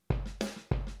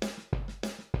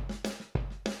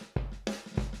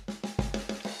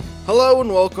Hello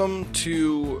and welcome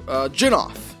to Gin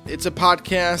Off. It's a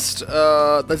podcast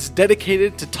that's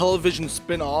dedicated to television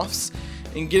spin-offs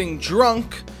and getting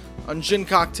drunk on gin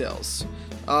cocktails.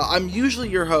 I'm usually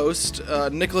your host,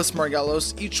 Nicholas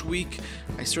Margelos. Each week,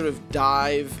 I sort of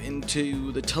dive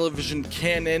into the television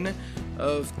canon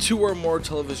of two or more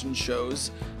television shows.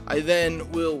 I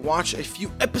then will watch a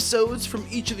few episodes from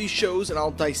each of these shows and I'll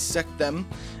dissect them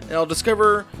and I'll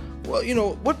discover, well,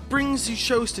 what brings these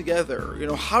shows together?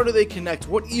 How do they connect?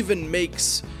 What even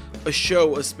makes a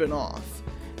show a spin-off?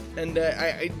 And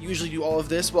I usually do all of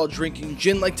this while drinking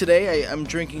gin. Like today, I'm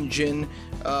drinking gin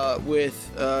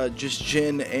with just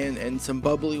gin and some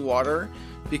bubbly water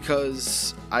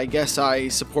because I guess I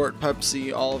support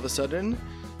Pepsi all of a sudden.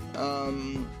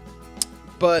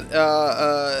 But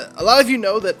a lot of you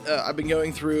know that I've been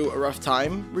going through a rough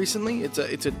time recently.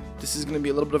 This is going to be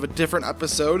a little bit of a different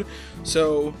episode.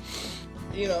 So,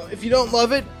 if you don't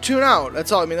love it, tune out.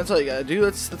 That's all. That's all you gotta do.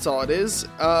 That's all it is.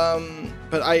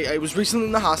 But I was recently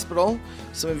in the hospital.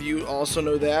 Some of you also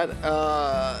know that.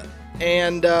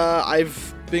 And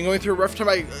I've been going through a rough time.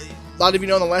 A lot of you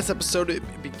know in the last episode it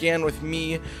began with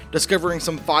me discovering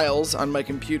some files on my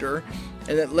computer,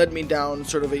 and it led me down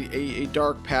sort of a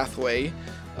dark pathway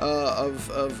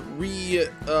of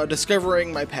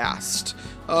rediscovering my past.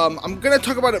 I'm going to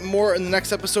talk about it more in the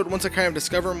next episode once I kind of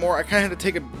discover more. I kind of had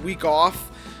to take a week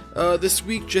off this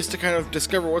week just to kind of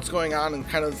discover what's going on and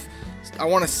kind of, I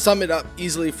want to sum it up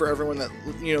easily for everyone that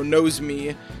knows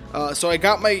me. So I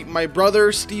got my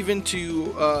brother Steven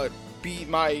to be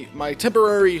my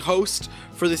temporary host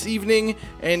for this evening,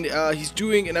 and he's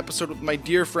doing an episode with my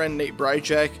dear friend Nate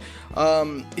Bryjack.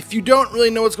 If you don't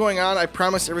really know what's going on, I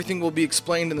promise everything will be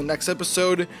explained in the next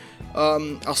episode.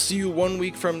 I'll see you 1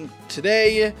 week from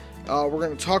today. We're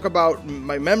going to talk about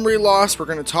my memory loss. We're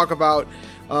going to talk about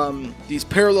these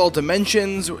parallel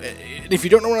dimensions. And if you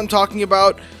don't know what I'm talking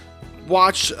about,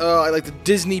 watch I like the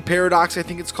Disney Paradox, I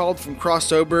think it's called, from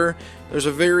Crossover.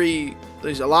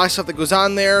 There's a lot of stuff that goes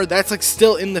on there. That's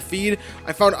still in the feed.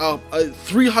 I found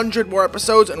 300 more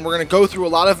episodes, and we're going to go through a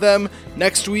lot of them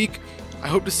next week. I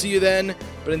hope to see you then.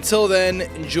 But until then,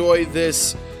 enjoy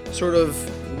this sort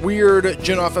of weird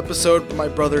Gin Off episode with my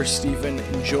brother Steven.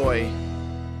 Enjoy.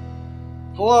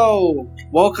 Hello.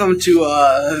 Welcome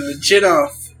to Gin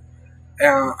Off.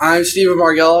 I'm Steven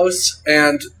Margelos,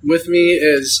 and with me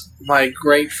is my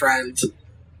great friend,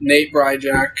 Nate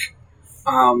Bryjack.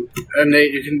 And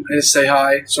Nate, you can just say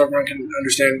hi so everyone can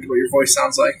understand what your voice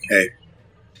sounds like. Hey.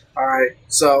 Alright,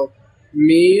 so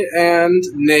me and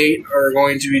Nate are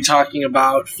going to be talking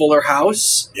about Fuller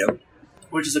House. Yep.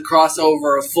 Which is a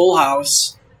crossover of Full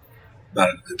House.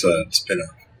 It's a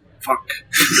spin-off. Fuck.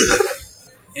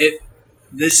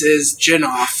 This is Gin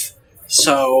Off,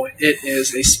 so it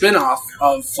is a spin-off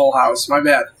of Full House. My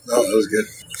bad. Oh, that was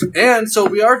good. And so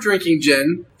we are drinking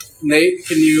gin. Nate,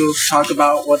 can you talk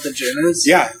about what the gin is?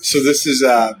 Yeah, so this is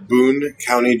Boone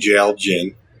County Jail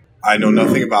Gin. I know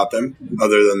nothing about them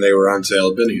other than they were on sale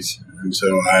at Binny's. And so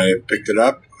I picked it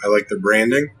up. I like the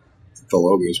branding. The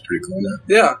logo is pretty cool now.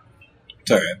 Yeah. It's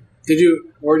alright.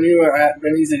 When you were at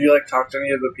Binny's, did you talk to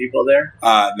any of the people there?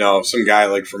 No, some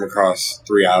guy from across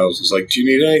 3 aisles was like, "Do you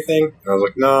need anything?" And I was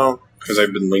like, "No," because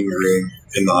I've been lingering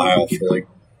in the aisle for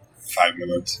 5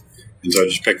 minutes. And so I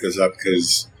just picked this up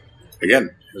because, again,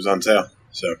 it was on sale.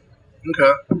 So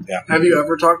okay. Yeah. Have you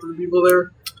ever talked to the people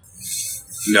there?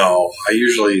 No, I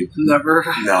usually never.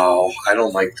 No, I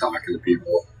don't like talking to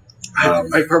people.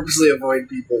 I purposely avoid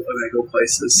people when I go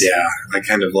places. Yeah, I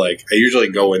usually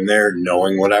go in there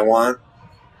knowing what I want,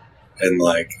 and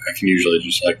I can usually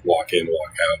just walk in,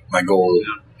 walk out. My goal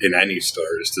in any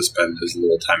store is to spend as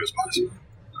little time as possible.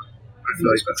 I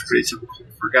feel like that's pretty typical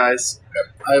for guys.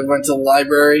 Yeah. I went to the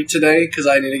library today because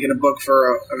I need to get a book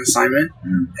for an assignment,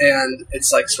 and it's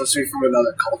supposed to be from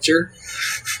another culture.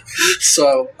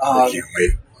 So, I can't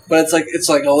wait. But it's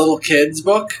a little kid's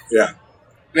book. Yeah.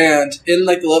 And in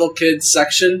the little kids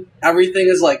section, everything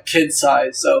is kid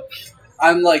size. So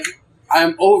I'm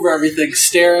over everything,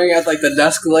 staring at the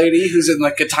desk lady who's in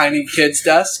a tiny kid's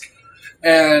desk,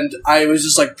 and I was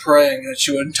just praying that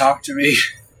she wouldn't talk to me.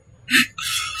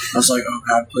 I was like, "Oh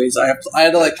God, please!" I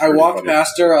walked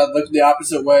past her, I looked the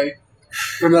opposite way,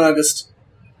 and then I just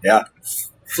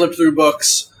flipped through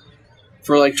books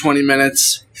for 20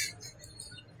 minutes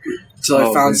until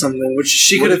I found something, which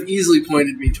she could have easily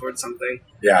pointed me towards something.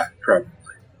 Yeah, probably.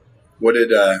 What'd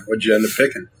you end up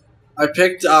picking? I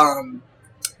picked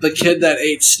The Kid That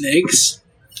Ate Snakes.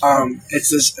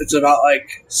 It's about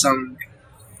some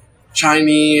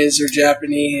Chinese or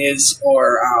Japanese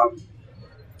or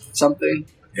something.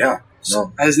 Yeah.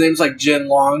 No. His name's Jin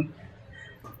Long.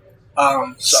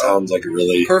 So Sounds like a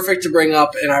really... perfect to bring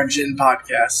up in our gin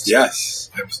podcast.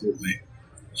 Yes, absolutely.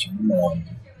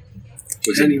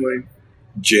 Was it Anyway,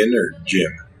 gin or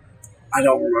Jim? I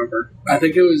don't remember. I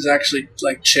think it was actually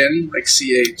like chin, like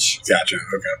CH. Gotcha,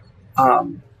 okay.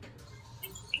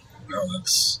 No,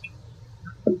 that's...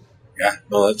 Yeah,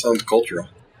 no, that sounds cultural.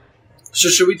 So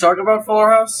should we talk about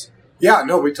Fuller House? Yeah,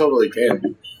 no, we totally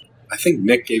can. I think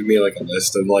Nick gave me like a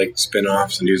list of like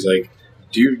spin-offs, and he was like,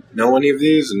 do you know any of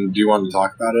these, and do you want to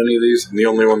talk about any of these? And the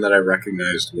only one that I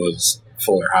recognized was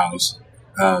Fuller House.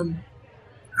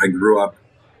 I grew up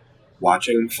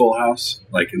watching Full House,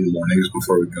 like in the mornings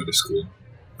before we go to school.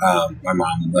 My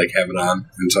mom would like have it on,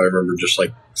 and so I remember just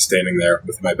like standing there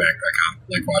with my backpack on,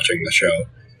 like watching the show.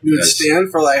 You would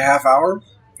stand for like a half hour?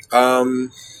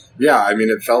 Yeah, I mean,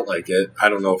 it felt like it. I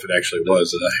don't know if it actually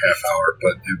was a half hour,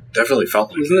 but it definitely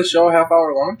felt like Isn't the show a half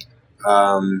hour long?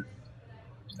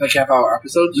 Like half hour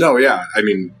episodes? No, yeah. I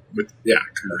mean,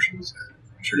 commercials.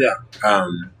 Sure. Yeah.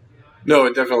 No,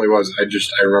 it definitely was. I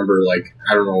remember, like,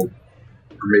 I don't know,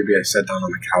 or maybe I sat down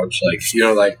on the couch,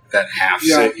 like, like that half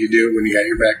sit you do when you got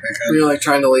your backpack on. When you're like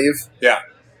trying to leave? Yeah.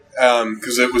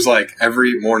 Because it was like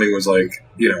every morning was like,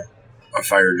 a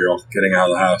fire drill getting out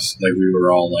of the house. Like, we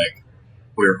were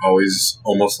always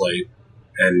almost late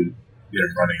and,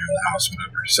 running out of the house,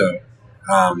 whatever. So,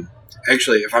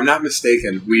 actually, if I'm not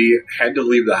mistaken, we had to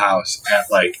leave the house at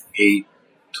like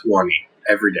 8:20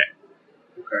 every day.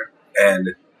 Okay.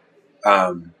 And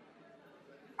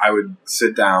I would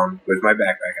sit down with my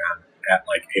backpack on at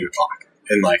like 8 o'clock,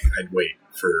 and like I'd wait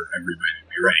for everybody to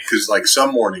be ready. Because like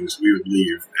some mornings we would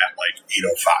leave at like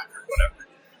 8:05 or whatever,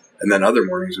 and then other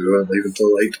mornings we wouldn't leave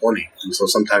until 8:20. And so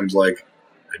sometimes like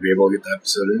I'd be able to get the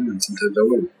episode in, and sometimes I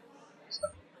wouldn't. So.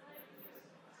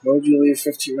 Why would you leave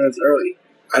 15 minutes early?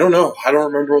 I don't know. I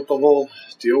don't remember what the whole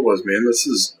deal was, man. This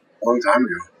is a long time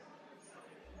ago.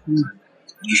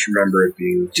 I just remember it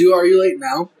being... Are you late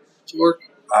now to work?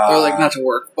 Or like not to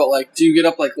work, but like do you get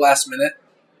up like last minute?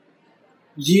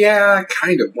 Yeah,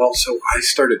 kind of. Well, so I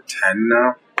start at 10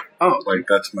 now. Oh. Like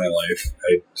that's my life.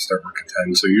 I start work at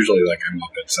 10, so usually like I'm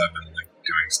up at 7 like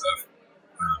doing stuff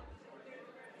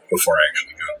before I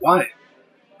actually go. Why?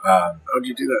 How'd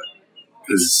you do that?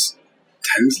 Because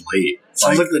 10's late.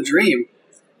 Sounds like the dream.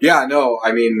 Yeah, no,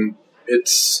 I mean,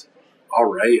 it's all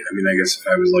right. I mean, I guess if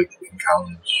I was, like, in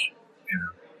college,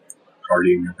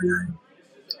 partying every night.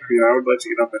 Yeah, I would like to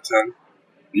get up at 10.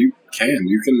 You can.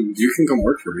 You can come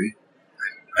work for me.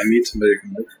 I need somebody to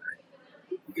come work for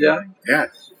me. Yeah? Yeah.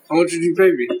 How much would you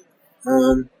pay me?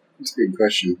 That's a good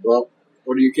question. Well,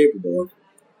 what are you capable of?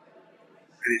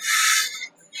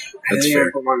 That's Anything fair.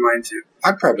 I put my mind to.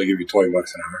 I'd probably give you $20 an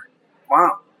hour.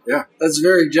 Wow. Yeah. That's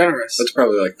very generous. That's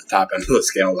probably like the top end of the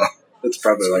scale, though. That's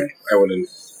probably like, I wouldn't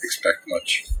expect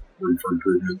much room for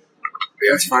improvement.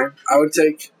 Yeah, that's fine. I would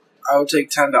take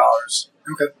 $10.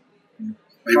 Okay.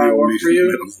 Maybe I we'll work meet for in the you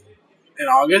middle. in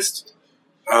August.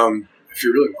 If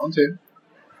you really want to.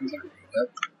 I'm talking about that.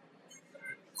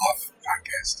 Off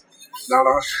podcast. Not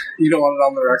on. You don't want it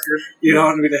on the record. You don't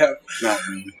want me to have. Not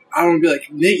really. I don't want to be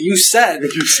like Nate. You said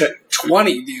You said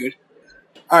 20, dude.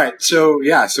 All right, so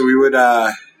we would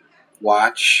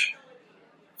watch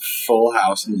Full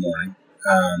House in the morning,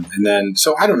 and then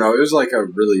I don't know. It was like a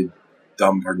really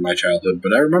dumb part of my childhood,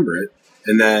 but I remember it.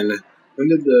 And then when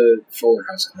did the Fuller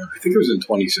House come out? I think it was in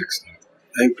 2016. I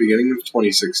think beginning of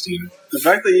 2016. The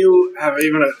fact that you have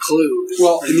even a clue.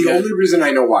 Well, and the only reason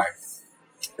I know why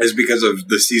is because of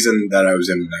the season that I was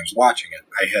in when I was watching it.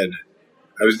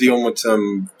 I was dealing with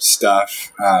some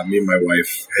stuff. Me and my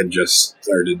wife had just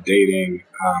started dating.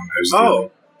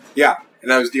 Yeah,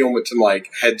 and I was dealing with some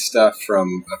like head stuff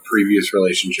from a previous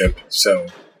relationship. So,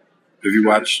 have you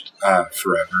watched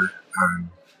Forever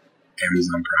on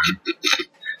Amazon Prime?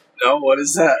 No, what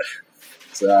is that?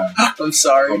 It's, I'm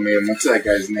sorry. oh man, what's that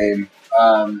guy's name?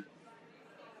 Oh man,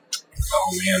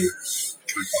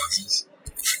 my glasses.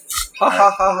 Ha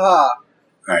ha ha ha.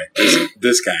 All right,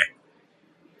 this guy.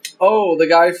 Oh, the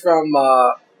guy from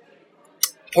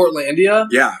Portlandia?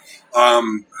 Yeah. I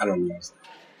don't know.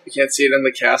 You can't see it in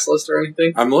the cast list or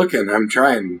anything? I'm looking. I'm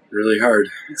trying really hard.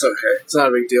 It's okay. It's not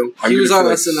a big deal. I'm He was on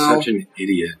like SNL. such an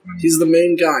idiot. He's the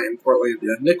main guy in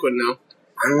Portlandia. Nick would know.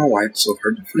 I don't know why it's so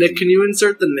hard to find. Nick, can you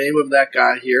insert the name of that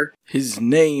guy here? His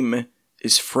name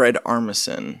is Fred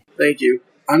Armisen. Thank you.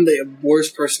 I'm the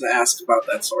worst person to ask about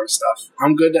that sort of stuff.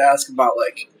 I'm good to ask about,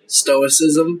 like,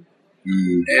 stoicism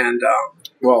and,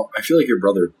 Well, I feel like your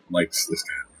brother likes this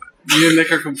guy. you and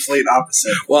Nick are complete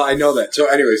opposite. Well, I know that. So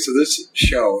anyway, this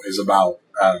show is about,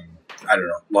 I don't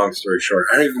know, long story short.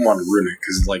 I don't even want to ruin it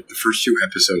because, like, the first 2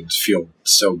 episodes feel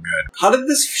so good. How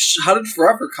did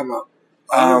Forever come up?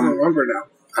 I don't even remember now.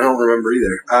 I don't remember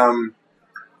either.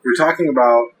 We're talking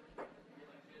about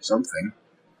something.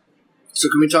 So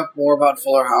can we talk more about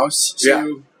Fuller House?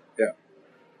 So, Yeah.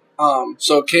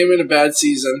 So it came in a bad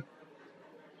season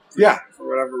Yeah. for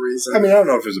whatever reason. I mean, I don't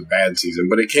know if it was a bad season,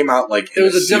 but it came out like it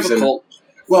was a season, difficult.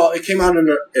 Well, it came out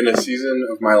in a season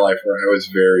of my life where I was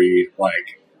very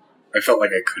like, I felt like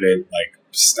I couldn't like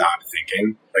stop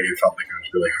thinking. Like I felt like it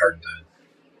was really hard to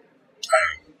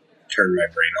turn my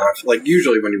brain off. Like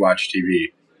usually when you watch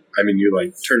TV, I mean, you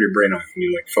like turn your brain off and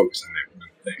you like focus on that one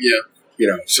thing. Yeah. You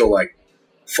know, so like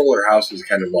Fuller House was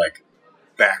kind of like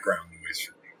background noise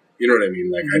for me. You know what I mean?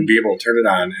 Like I'd be able to turn it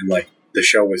on and like the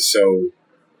show was so,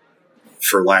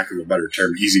 for lack of a better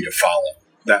term, easy to follow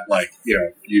that like, you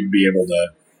know, you'd be able to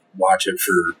watch it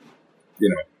for,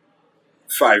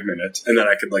 5 minutes and then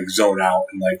I could like zone out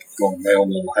and like go in my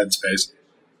own little headspace.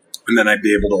 And then I'd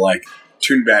be able to like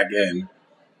tune back in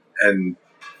and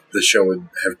the show would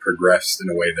have progressed in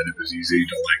a way that it was easy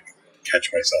to like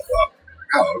catch myself up. And be like,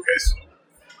 oh, okay, so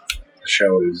the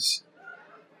show is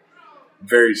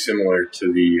very similar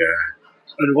to the.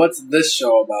 And what's this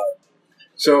show about?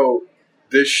 So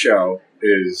this show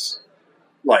is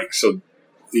like, so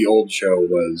the old show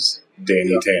was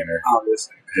Danny Tanner.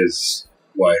 Obviously. His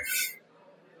wife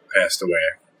passed away.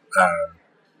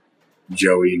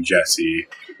 Joey and Jesse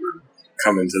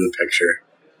come into the picture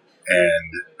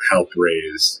and help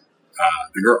raise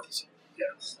the girls.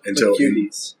 Yes. And The so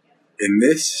cuties. in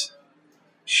this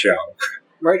show,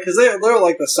 Right, because they're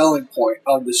like the selling point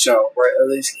of the show, right? At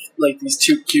least like these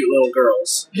two cute little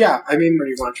girls, yeah, I mean,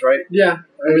 pretty much, right? yeah,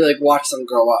 Maybe like watch them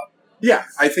grow up. yeah,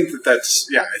 I think I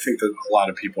think that a lot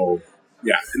of people,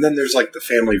 yeah, and then there's like the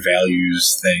family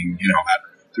values thing,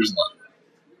 there's a lot of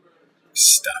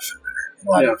stuff in there, a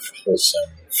lot of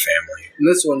wholesome family. And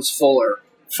this one's Fuller.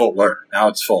 Fuller. Now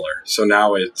it's Fuller. So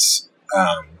now it's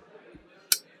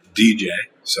DJ,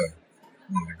 so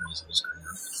one of the girls that was growing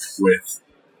up, with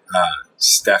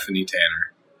Stephanie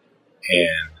Tanner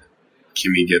and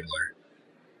Kimmy Gibbler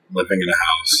living in a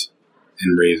house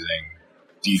and raising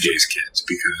DJ's kids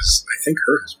because I think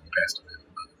her husband passed away.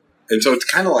 And so it's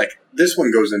kind of like, this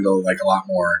one goes into like a lot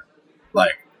more,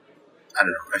 like, I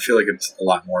don't know, I feel like it's a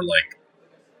lot more like,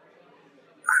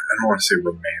 I don't want to say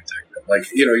romantic, but like,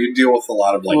 you deal with a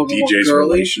lot of like DJ's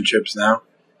relationships now.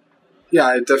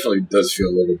 Yeah, it definitely does feel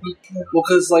a little bit more. Well,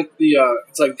 because like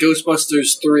it's like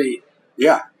Ghostbusters 3,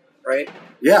 Yeah, right?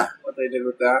 yeah. What they did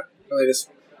with that. They just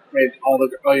made all the...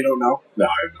 Oh, you don't know? No,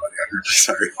 I have no idea.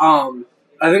 Sorry.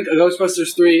 I think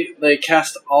Ghostbusters 3, they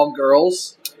cast all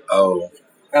girls. Oh.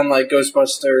 And like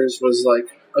Ghostbusters was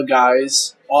like a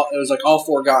guys. It was like all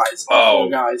four guys. All four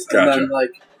guys. And gotcha. then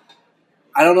like...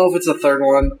 I don't know if it's the third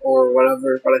one or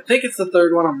whatever, but I think it's the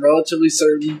third one. I'm relatively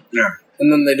certain. Yeah.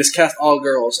 And then they just cast all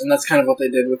girls, and that's kind of what they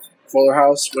did with Fuller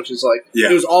House, which is like, Yeah.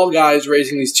 it was all guys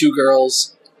raising these two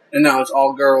girls, and now it's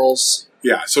all girls.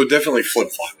 Yeah, so definitely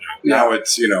flip-flop now. Now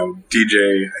it's,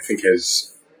 DJ, I think,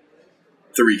 has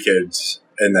 3 kids,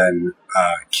 and then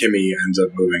Kimmy ends up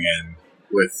moving in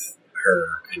with her,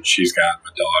 and she's got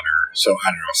a daughter. So, I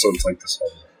don't know, so it's like this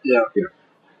whole,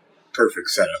 perfect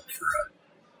setup for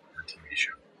a TV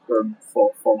show. For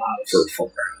Full House. For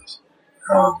Fuller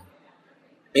House.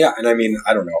 Yeah, and I mean,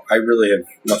 I don't know. I really have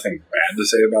nothing bad to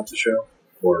say about the show,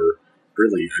 or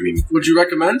really, I mean... Would you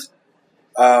recommend?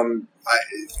 No.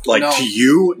 To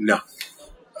you, no.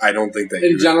 I don't think that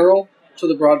in general, to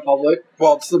the broad public?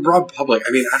 Well, to the broad public,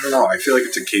 I mean, I don't know. I feel like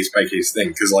it's a case-by-case thing,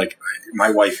 because, like,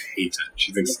 my wife hates it.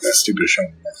 She thinks it's the stupidest show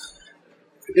in the world.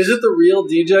 Is it the real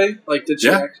DJ? Like, did she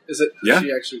Yeah. is it Yeah.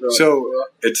 she actually grow up? So,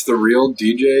 it's the real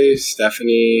DJ,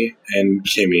 Stephanie, and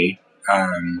Kimmy.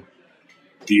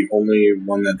 The only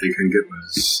one that they couldn't get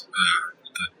was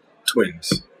the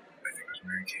twins. I think it was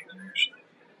Mary Kate and Ashley.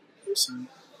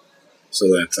 So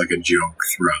that's like a joke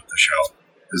throughout the show.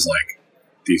 Is like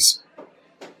these.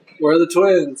 Where are the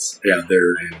twins? Yeah,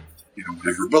 they're in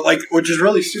whatever. But like, which is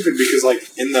really stupid because like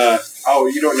in the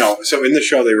you don't know. So in the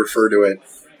show they refer to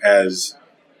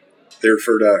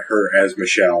her as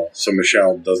Michelle. So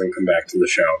Michelle doesn't come back to the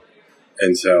show,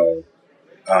 and so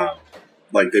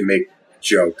like they make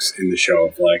jokes in the show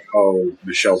of like, oh,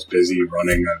 Michelle's busy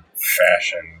running a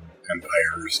fashion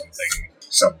empire or something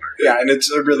somewhere. Yeah, and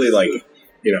it's a really like,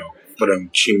 but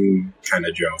ching kind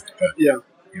of joke. But yeah,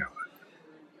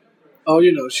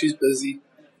 she's busy.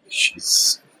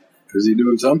 She's busy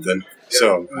doing something. Yeah,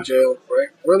 so in jail, right?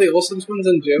 Were the Olsen twins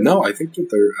in jail? No, I think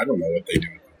that I don't know what they do.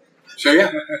 So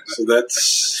yeah, so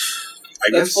that's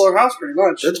guess Fuller House pretty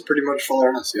much. That's pretty much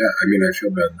Fuller House. Yeah, I mean, I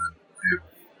feel bad then. Yeah.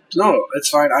 No, it's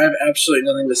fine. I have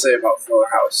absolutely nothing to say about Fuller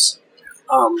House.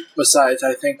 Besides,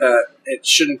 I think that it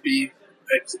shouldn't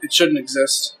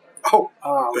exist. Oh,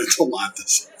 Um, that's a lot to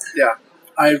say.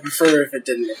 I prefer if it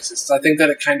didn't exist. I think that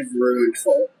it kind of ruined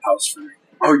Full House for me.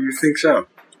 Oh, you think so?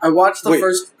 I watched the Wait.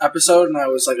 first episode and I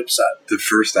was like upset. The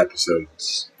first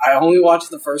episodes. I only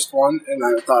watched the first one and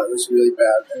I thought it was really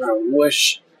bad. And I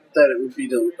wish that it would be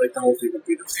like the whole thing would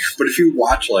be deleted. But if you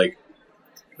watch, like,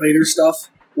 Later stuff.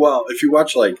 well, if you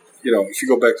watch, like, you know, if you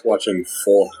go back to watching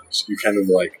Full House, you kind of,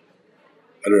 like,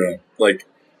 I don't know, like,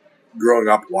 growing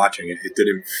up watching it, it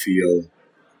didn't feel,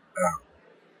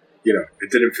 you know, it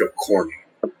didn't feel corny.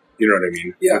 You know what I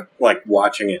mean? Yeah. Like,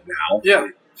 watching it now, Yeah.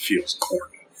 it feels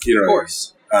corny. You know Of what I mean?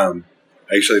 course.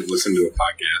 I actually listened to a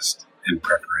podcast in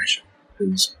preparation for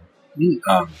this one.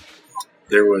 Mm.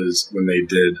 There was, when they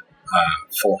did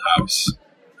Full House,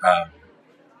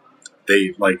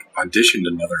 they, like, auditioned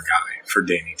another guy for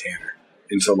Danny Tanner.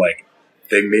 And so, like,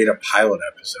 they made a pilot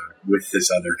episode with this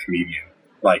other comedian,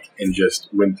 like, and just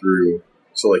went through,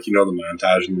 so, like, you know the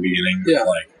montage in the beginning? Yeah.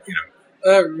 Like, you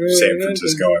know, San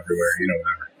Francisco everywhere, you know,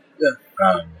 whatever. Yeah.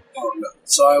 Oh, no.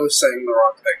 So I was saying the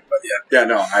wrong thing, but yeah. Yeah,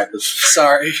 no,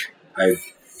 Sorry. I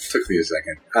took me a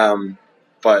second.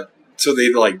 But so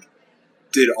they like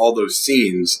did all those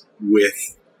scenes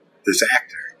with this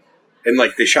actor, and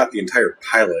like they shot the entire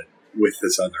pilot with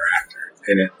this other actor,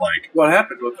 and it like What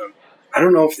happened with them? I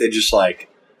don't know if they just like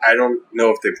I don't know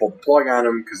if they pulled the plug on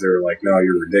him because they were like, no,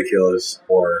 you're ridiculous,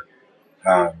 or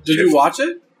Did you watch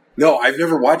it? No, I've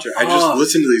never watched it. I just Oh.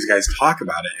 listened to these guys talk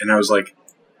about it, and I was like,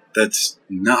 that's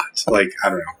nuts. Like, I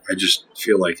don't know. I just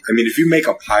feel like, I mean, if you make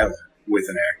a pilot with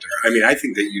an actor, I mean, I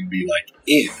think that you'd be like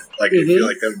in. Like, I feel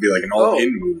like that would be like an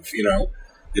all-in move, you know?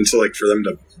 And so, like, for them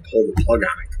to pull the plug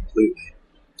on it completely,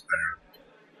 I don't know.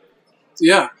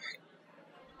 Yeah.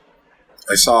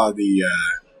 I saw that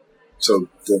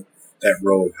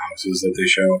row of houses that they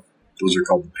show, those are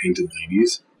called the Painted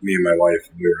Ladies. Me and my wife,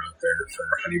 we were out there for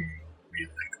our honeymoon.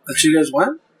 That you guys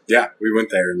went? Yeah, we went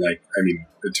there, and like, I mean,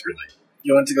 it's really.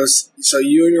 You went to go. So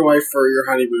you and your wife for your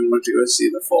honeymoon went to go see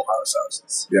the Full House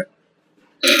houses. Yeah.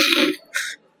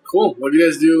 Cool. What do you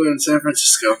guys do in San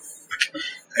Francisco?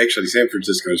 Actually, San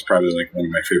Francisco is probably like one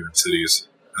of my favorite cities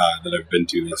that I've been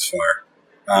to thus far.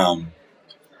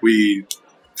 We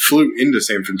flew into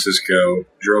San Francisco,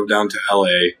 drove down to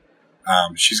LA.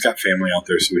 She's got family out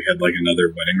there, so we had like another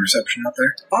wedding reception out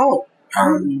there. Oh,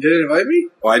 you didn't invite me?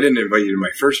 Well, I didn't invite you to my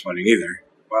first wedding either.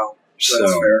 Wow, So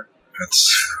that's fair.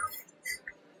 that's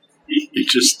you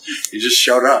just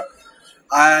showed up.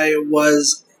 I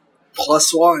was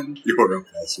 +1. You were a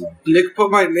plus one. Nick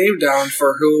put my name down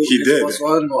for who He his did.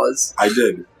 +1 was. I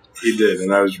did. He did,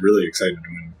 and I was really excited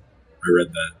when I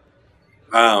read that.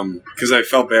 Because I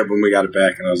felt bad when we got it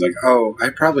back, and I was like, oh, I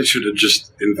probably should have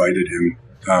just invited him.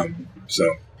 So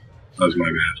that was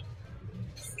my bad.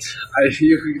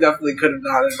 You definitely could have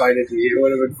not invited me. It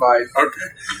would have been fine. Okay.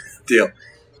 Deal.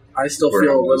 I still We're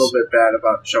feel a almost- little bit bad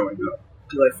about showing up.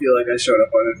 Because I feel like I showed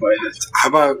up uninvited. How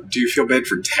about, do you feel bad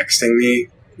for texting me,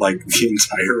 like, the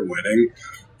entire wedding?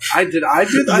 I did. I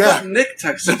Yeah. thought Nick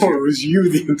texted No, you. it was you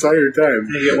the entire time.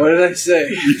 Dang it, what did I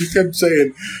say? You kept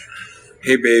saying,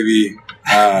 hey, baby.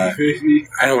 I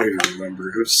don't even remember.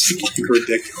 It was like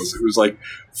ridiculous. It was like,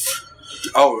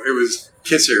 oh, it was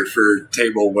kiss her for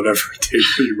table, whatever table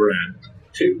you were at.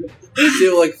 Table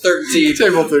like 13.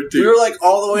 Table 13. We were like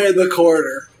all the way in the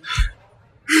corner,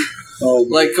 Oh,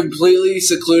 like completely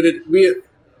secluded. Do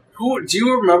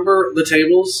you remember the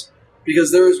tables?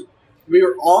 Because we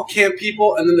were all camp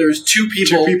people, and then there was two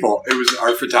people. two people. It was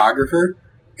our photographer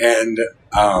and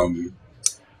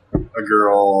a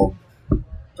girl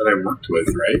that I worked with,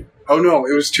 right? Oh, no,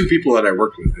 it was two people that I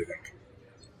worked with, I think.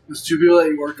 It was two people that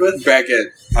you worked with. Back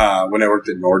at, when I worked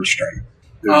at Nordstrom.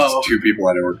 There was Oh. two people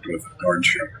that I worked with at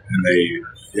Nordstrom. And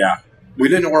we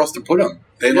didn't know where else to put them.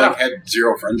 They, like, had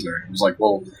zero friends there. It was like,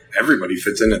 well, everybody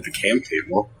fits in at the camp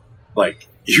table. Like,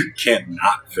 you can't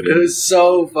not fit in. It was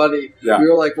so funny. Yeah. We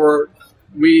were like,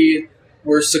 we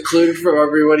were secluded from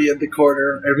everybody in the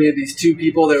corner, and we had these two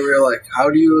people that we were like, how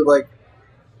do you like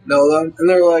know them? And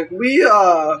they were like,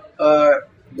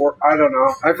 I don't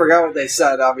know. I forgot what they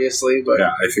said, obviously, but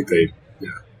Yeah, I think they...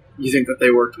 you think that they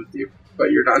worked with you,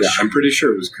 but you're not Yeah, sure. I'm pretty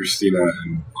sure it was Christina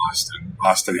and Austin.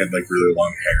 Austin had, like, really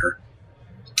long hair.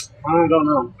 I don't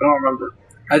know. I don't remember.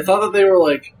 I thought that they were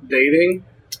like dating.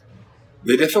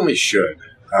 They definitely should.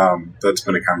 That's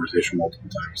been a conversation multiple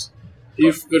times. Are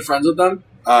you good friends with them?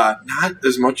 Not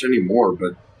as much anymore,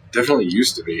 but definitely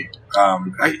used to be.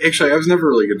 I was never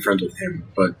really good friends with him,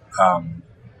 but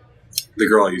the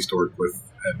girl I used to work with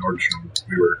at Nordstrom,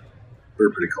 we were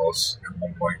pretty close at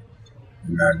one point.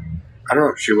 And then I don't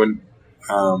know. She went.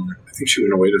 I think she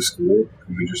went away to school,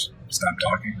 and we just stopped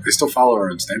talking. I still follow her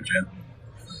on Snapchat.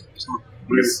 So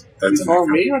You that's follow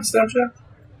an me on Snapchat?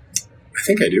 I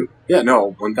think I do. Yeah,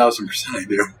 no, 1,000% I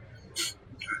do.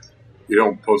 You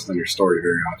don't post on your story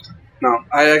very often. No,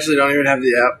 I actually don't even have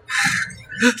the app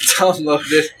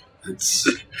downloaded. It's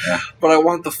yeah. But I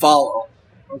want the follow.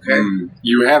 Okay?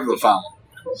 You have the follow.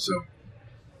 So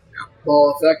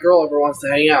Well, if that girl ever wants to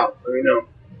hang out, let me know.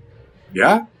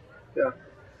 yeah? Yeah.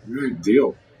 Good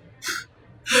deal.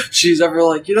 She's ever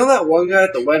like, you know that one guy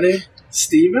at the wedding?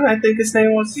 Steven, I think his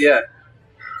name was? Yeah.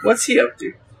 What's he up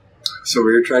to? So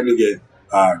we were trying to get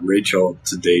Rachel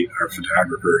to date our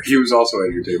photographer. He was also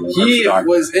at your table. our He photographer.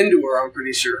 was into her, I'm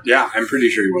pretty sure. Yeah, I'm pretty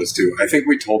sure he was too. I think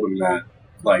we told him that,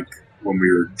 like, when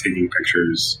we were taking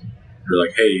pictures. We were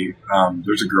like, hey,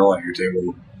 there's a girl at your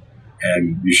table,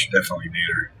 and you should definitely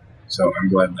date her. So I'm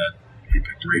glad that he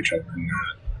picked Rachel and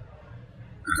not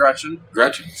Gretchen?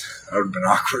 Gretchen. That would have been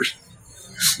awkward.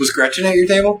 Was Gretchen at your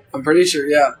table? I'm pretty sure,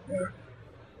 yeah.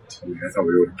 I thought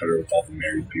we would have put her with all the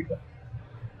married people.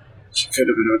 She could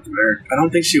have been with the married. I don't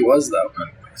think she was, though. I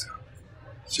don't think so.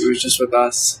 She was just with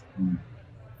us. Hmm.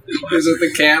 She was with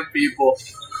the camp people.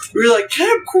 We were like,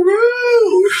 Camp Crew!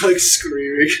 We were like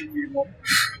screaming at people.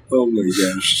 Oh my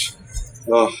gosh.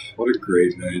 Oh, what a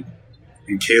great night.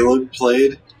 And Caleb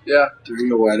played Yeah. during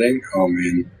the wedding. Oh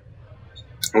man.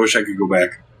 I wish I could go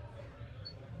back.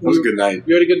 That was a good night.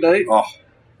 You had a good night? Oh,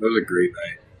 that was a great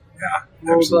night. Yeah,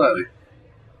 What was that? absolutely.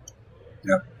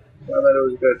 Yep. I thought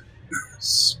it was good.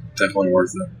 It's definitely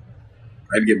worth it.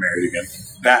 I'd get married again.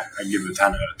 That I'd give it a 10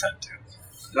 out of 10 too.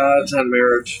 It's on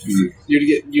marriage. Mhm.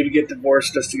 You'd get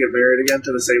divorced just to get married again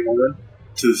to the same woman?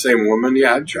 To the same woman,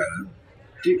 yeah, I'd try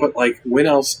that. But like, when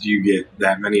else do you get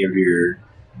that many of your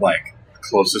like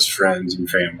closest friends and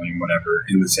family and whatever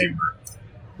in the same room?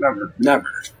 Never.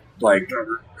 Never. Like,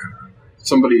 Never.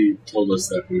 somebody told us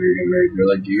that when we were getting married. They're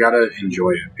like, you gotta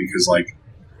enjoy it because like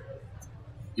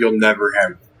you'll never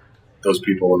have those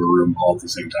people in a room all at the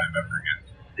same time ever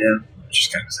again. Yeah. Which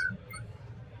is kind of sad.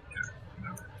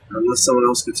 Unless someone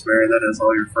else gets married that has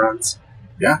all your friends.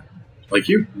 Like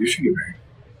you should get married.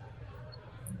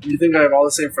 You think I have all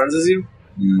the same friends as you?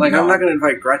 Like, No. I'm not going to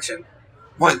invite Gretchen.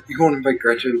 What? You won't invite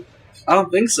Gretchen? I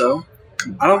don't think so.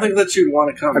 I don't think that she'd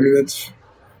want to come. I mean, that's.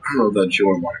 I don't know that she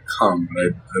wouldn't want to come,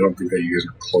 but I don't think that you guys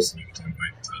are close enough to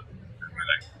invite to her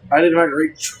wedding. I'd invite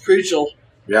Rachel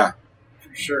Yeah,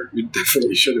 for sure. you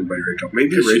definitely should invite Rachel.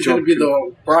 Maybe She's Rachel going to be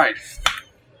the bride.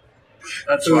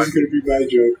 That's That why. was going to be my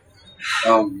joke.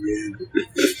 Oh man.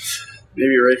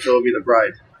 Maybe Rachel will be the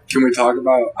bride. Can we talk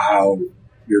about how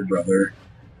your brother?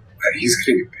 He's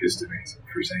gonna get pissed at me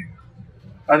for saying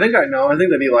that. I think I know. I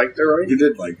think that he liked her, right? He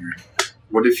did like her.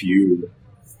 What if you?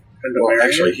 And Well, marry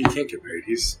actually, her? he can't get married.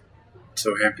 He's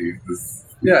so happy with.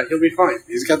 Yeah, he'll be fine.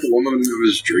 He's got the woman of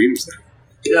his dreams now.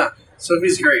 Yeah.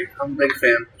 Sophie's great. I'm a big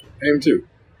fan. I am too.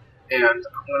 And I'm going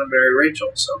to marry Rachel,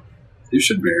 so. You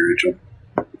should marry Rachel.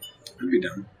 I'd be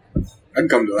down. I'd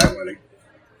come to that wedding.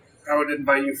 I would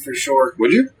invite you for sure.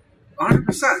 Would you?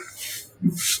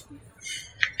 100%.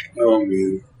 Oh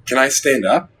man. Can I stand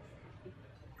up?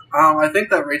 I think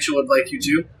that Rachel would like you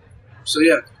too. So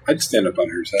yeah. I'd stand up on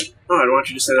her side. No, I don't want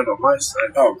you to stand up on my side.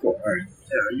 Oh, cool. All right.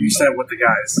 Yeah, you stand with the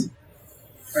guys.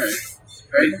 All right.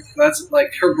 Right? That's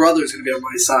like her brother's gonna be on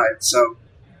my side, so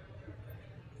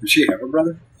Does she have a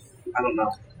brother? I don't know.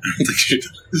 I don't think she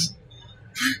does.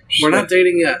 We're not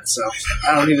dating yet, so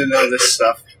I don't need to know this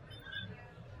stuff.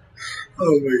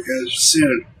 Oh my gosh.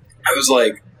 Soon. I was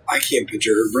like, I can't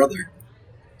picture her brother.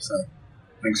 So,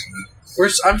 thanks for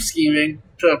that. I'm scheming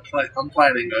to I'm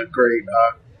planning a great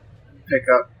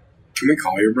pickup. Can we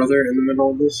call your brother in the middle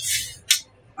of this?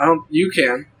 You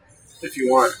can, if you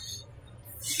want.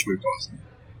 Can we pause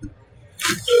it?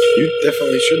 You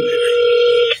definitely should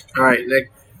be Alright,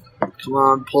 Nick. Come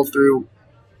on, pull through.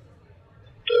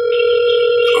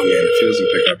 Oh man, if he doesn't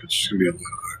pick up, it's just gonna be a little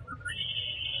awkward.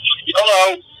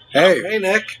 Hello. Hey, Hey,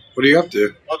 Nick. what are you up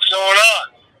to? What's going on?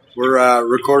 We're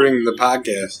recording the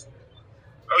podcast.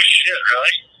 Oh shit,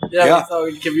 really? Yeah, Yeah. I thought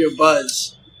we'd give you a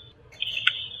buzz.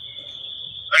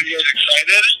 Are you guys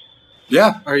excited?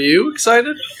 Yeah. Are you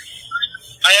excited?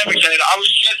 I am excited. I was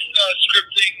just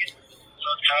scripting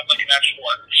kind of like an actual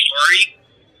story.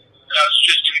 And I was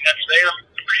just doing that today. I'm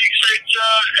pretty excited to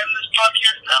end this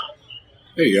podcast now.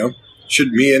 There you go.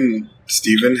 Should me and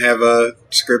Steven have a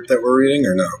script that we're reading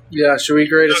or no? Yeah, should we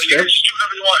create a So you script? guys do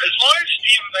whatever you want. As long as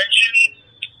Steve mentioned,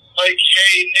 like,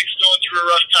 hey, Nick's going through a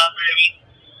rough time and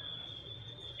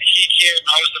he can't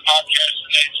host the podcast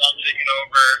today, so I'm taking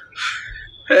over.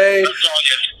 Hey, That's all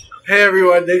you have to do. hey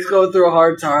everyone, Nick's going through a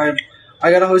hard time.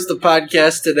 I gotta host a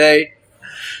podcast today.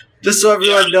 Just so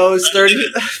everyone knows,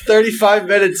 35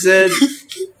 minutes in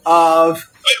of...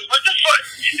 Wait, what the fuck?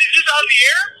 Is this on the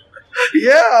air?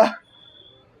 Yeah.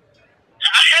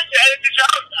 I had to edit this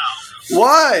out now.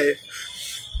 Why?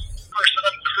 Person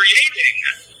I'm creating.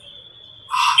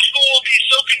 People will be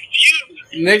so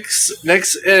confused.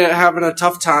 Nick's having a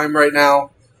tough time right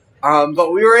now,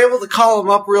 but we were able to call him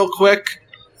up real quick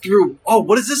through. Oh,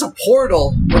 what is this? A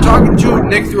portal? We're talking to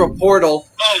Nick through a portal.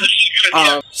 Oh, this is good.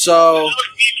 Yeah. So This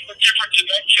must be from a different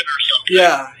dimension or something.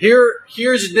 yeah,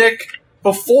 here's Nick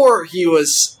before he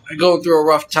was going through a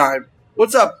rough time.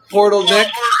 What's up, Portal Nick? Or no,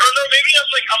 maybe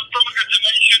I'm from a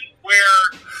dimension where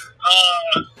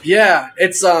Yeah,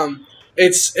 it's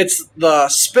the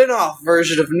spin-off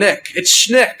version of Nick. It's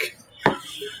Schnick. yeah,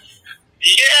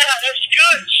 that's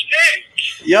good. Stick.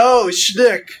 Yo,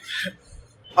 Schnick.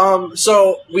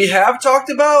 So we have talked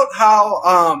about how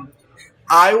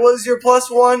I was your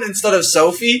 +1 instead of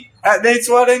Sophie at Nate's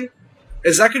wedding.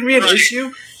 Is that going to be an Right.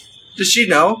 issue? Does she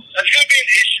know? That's gonna be an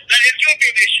issue. That is gonna be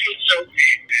an issue with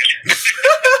Sophie.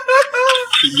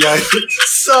 Yeah.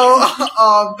 So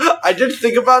I did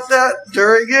think about that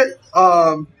during it.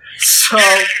 So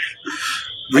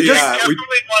We, just- uh, we,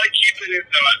 definitely want to keep it in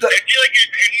though. I feel like if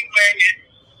anyway,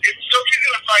 if Sophie's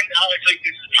gonna find out, I think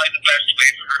this is probably the best way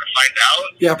for her to find out.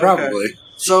 yeah, probably.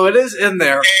 so it is in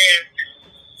there.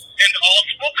 And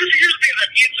also, well, because here's the thing that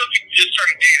me and Sophie just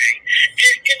started dating.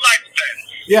 In my defense,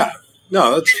 Yeah. No,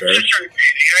 that's we fair. just started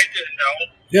dating. I didn't know.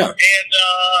 Yeah. And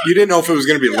You didn't know if it was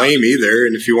going to be lame either,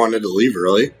 and if you wanted to leave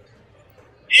early.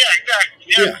 yeah, exactly.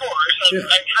 Yeah, Yeah. of course. I've Yeah.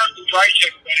 heard the bride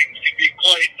check weddings can be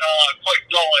quite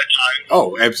dull at times.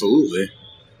 Oh, absolutely.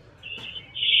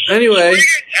 Anyway, Where are you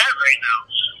guys at right now?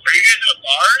 Are you guys in a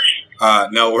bar?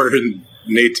 No, we're in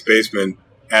Nate's basement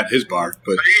at his bar,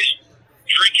 but Are you guys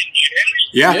drinking gin?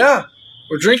 yeah,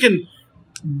 we're drinking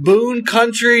Boone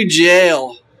Country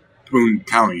Jail. Boone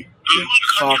County. Boone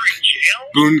Country Jail?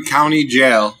 Boone County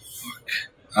Jail. Is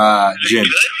it Gin.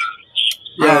 good?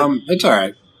 Yeah. It's all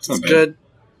right. It's not It's bad. good.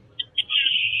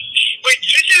 Wait, did you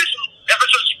say this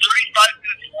episode's 35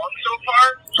 minutes long so far?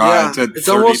 Yeah, It's, at it's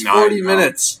almost 39 40 now.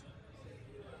 minutes.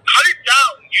 Cut it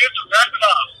down. You have to wrap it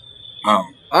up. Oh,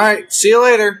 All right, see you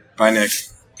later. bye, Nick.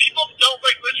 People don't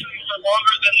like listening for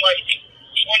longer than like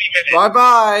 20 minutes. Bye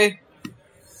bye.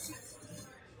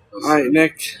 All right,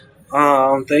 Nick.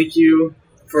 Thank you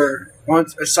for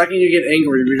once. A second you get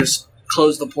angry, we just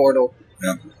close the portal.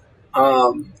 Yeah.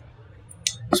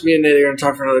 So me and Nate are gonna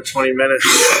talk for another 20 minutes.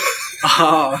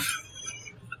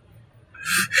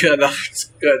 Yeah, no, it's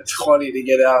good. 20 to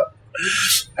get out.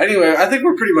 Anyway, I think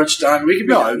we're pretty much done. We can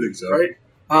be No, done, I think so. right?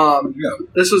 Yeah.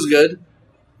 This was good.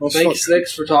 Well, Thanks, fuck. Nick,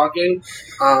 for talking.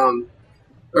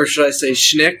 Or should I say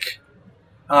Schnick?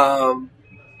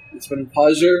 It's been a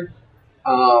pleasure.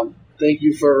 Thank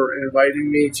you for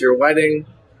inviting me to your wedding.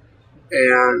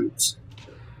 And do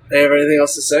you have anything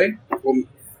else to say? Well,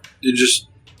 you just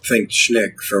thank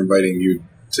Schnick for inviting you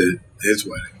to his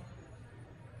wedding.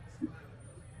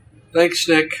 Thanks,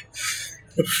 Schnick,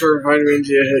 for inviting me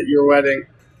to your wedding.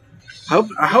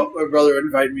 I hope my brother would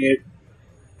invite me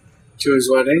to his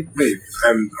wedding. Wait,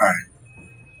 all right.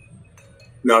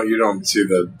 No, you don't see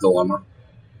the dilemma.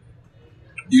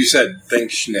 You said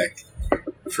thanks, Schnick,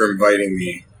 for inviting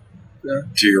me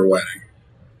to your wedding.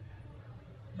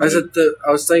 I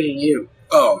was thanking you.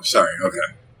 Oh, sorry. Okay.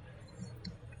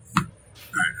 All right,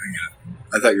 I get it.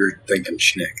 I thought you were thinking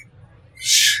Schnick.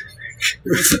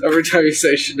 Every time you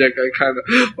say Schnick, I kind of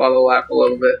want to laugh a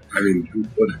little bit. I mean, who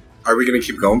wouldn't? Are we going to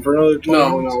keep going for another 20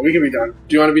 No, minutes? no, we can be done.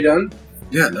 Do you want to be done?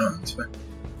 Yeah, no, it's fine.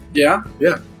 Yeah?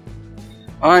 Yeah.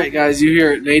 Alright, guys, you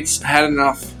hear it. Nate's had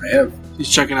enough. I have. He's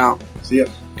checking out. See ya.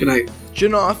 Good night.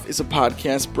 Gin Off is a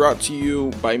podcast brought to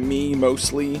you by me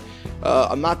mostly.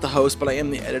 I'm not the host, but I am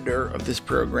the editor of this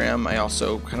program. I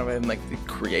also kind of am like the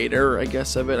creator, I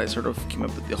guess, of it. I sort of came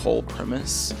up with the whole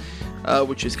premise,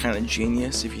 which is kind of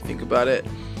genius if you think about it.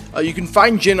 You can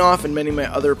find Gin Off and many of my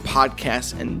other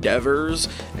podcast endeavors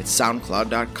at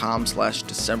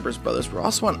soundcloud.com/DecembersBrothers. We're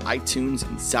also on iTunes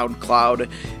and SoundCloud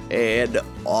and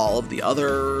all of the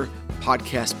other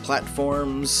podcast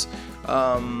platforms.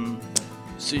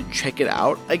 So check it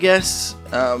out, I guess.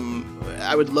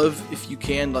 I would love if you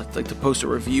can like to post a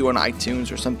review on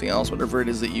iTunes or something else, whatever it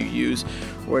is that you use,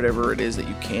 or whatever it is that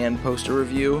you can post a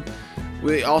review.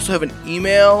 We also have an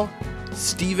email,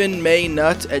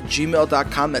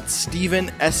 StephenMayNut@gmail.com. That's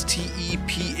Stephen,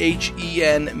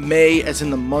 STEPHEN, May as in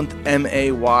the month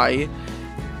MAY,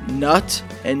 Nut,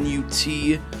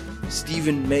 NUT,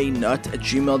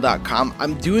 StephenMayNut@gmail.com.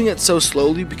 I'm doing it so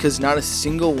slowly because not a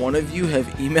single one of you have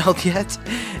emailed yet,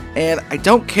 and I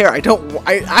don't care.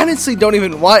 I honestly don't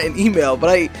even want an email,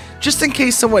 but just in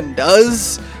case someone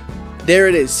does, there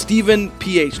it is, Stephen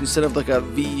PH instead of like a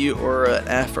V or an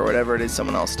F or whatever it is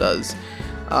someone else does.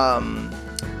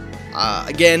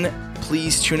 Again,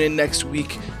 please tune in next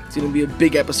week. It's going to be a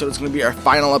big episode. It's going to be our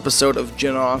final episode of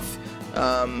Gin Off.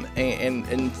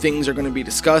 And things are going to be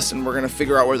discussed, and we're going to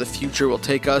figure out where the future will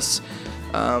take us.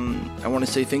 I want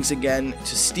to say thanks again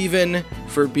to Steven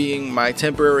for being my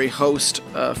temporary host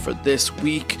for this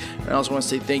week. And I also want to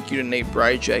say thank you to Nate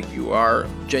Bryjek. You are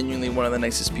genuinely one of the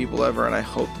nicest people ever, and I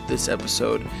hope that this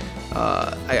episode,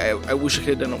 I wish I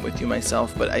could have done it with you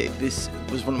myself, but this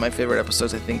was one of my favorite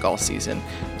episodes, I think, all season.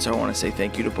 So I want to say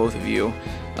thank you to both of you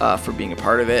for being a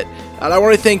part of it. And I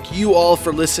want to thank you all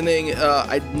for listening.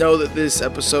 I know that this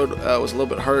episode was a little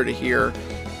bit harder to hear,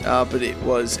 but it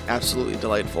was absolutely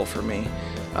delightful for me.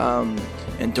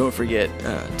 And don't forget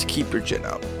to keep your gin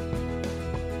out.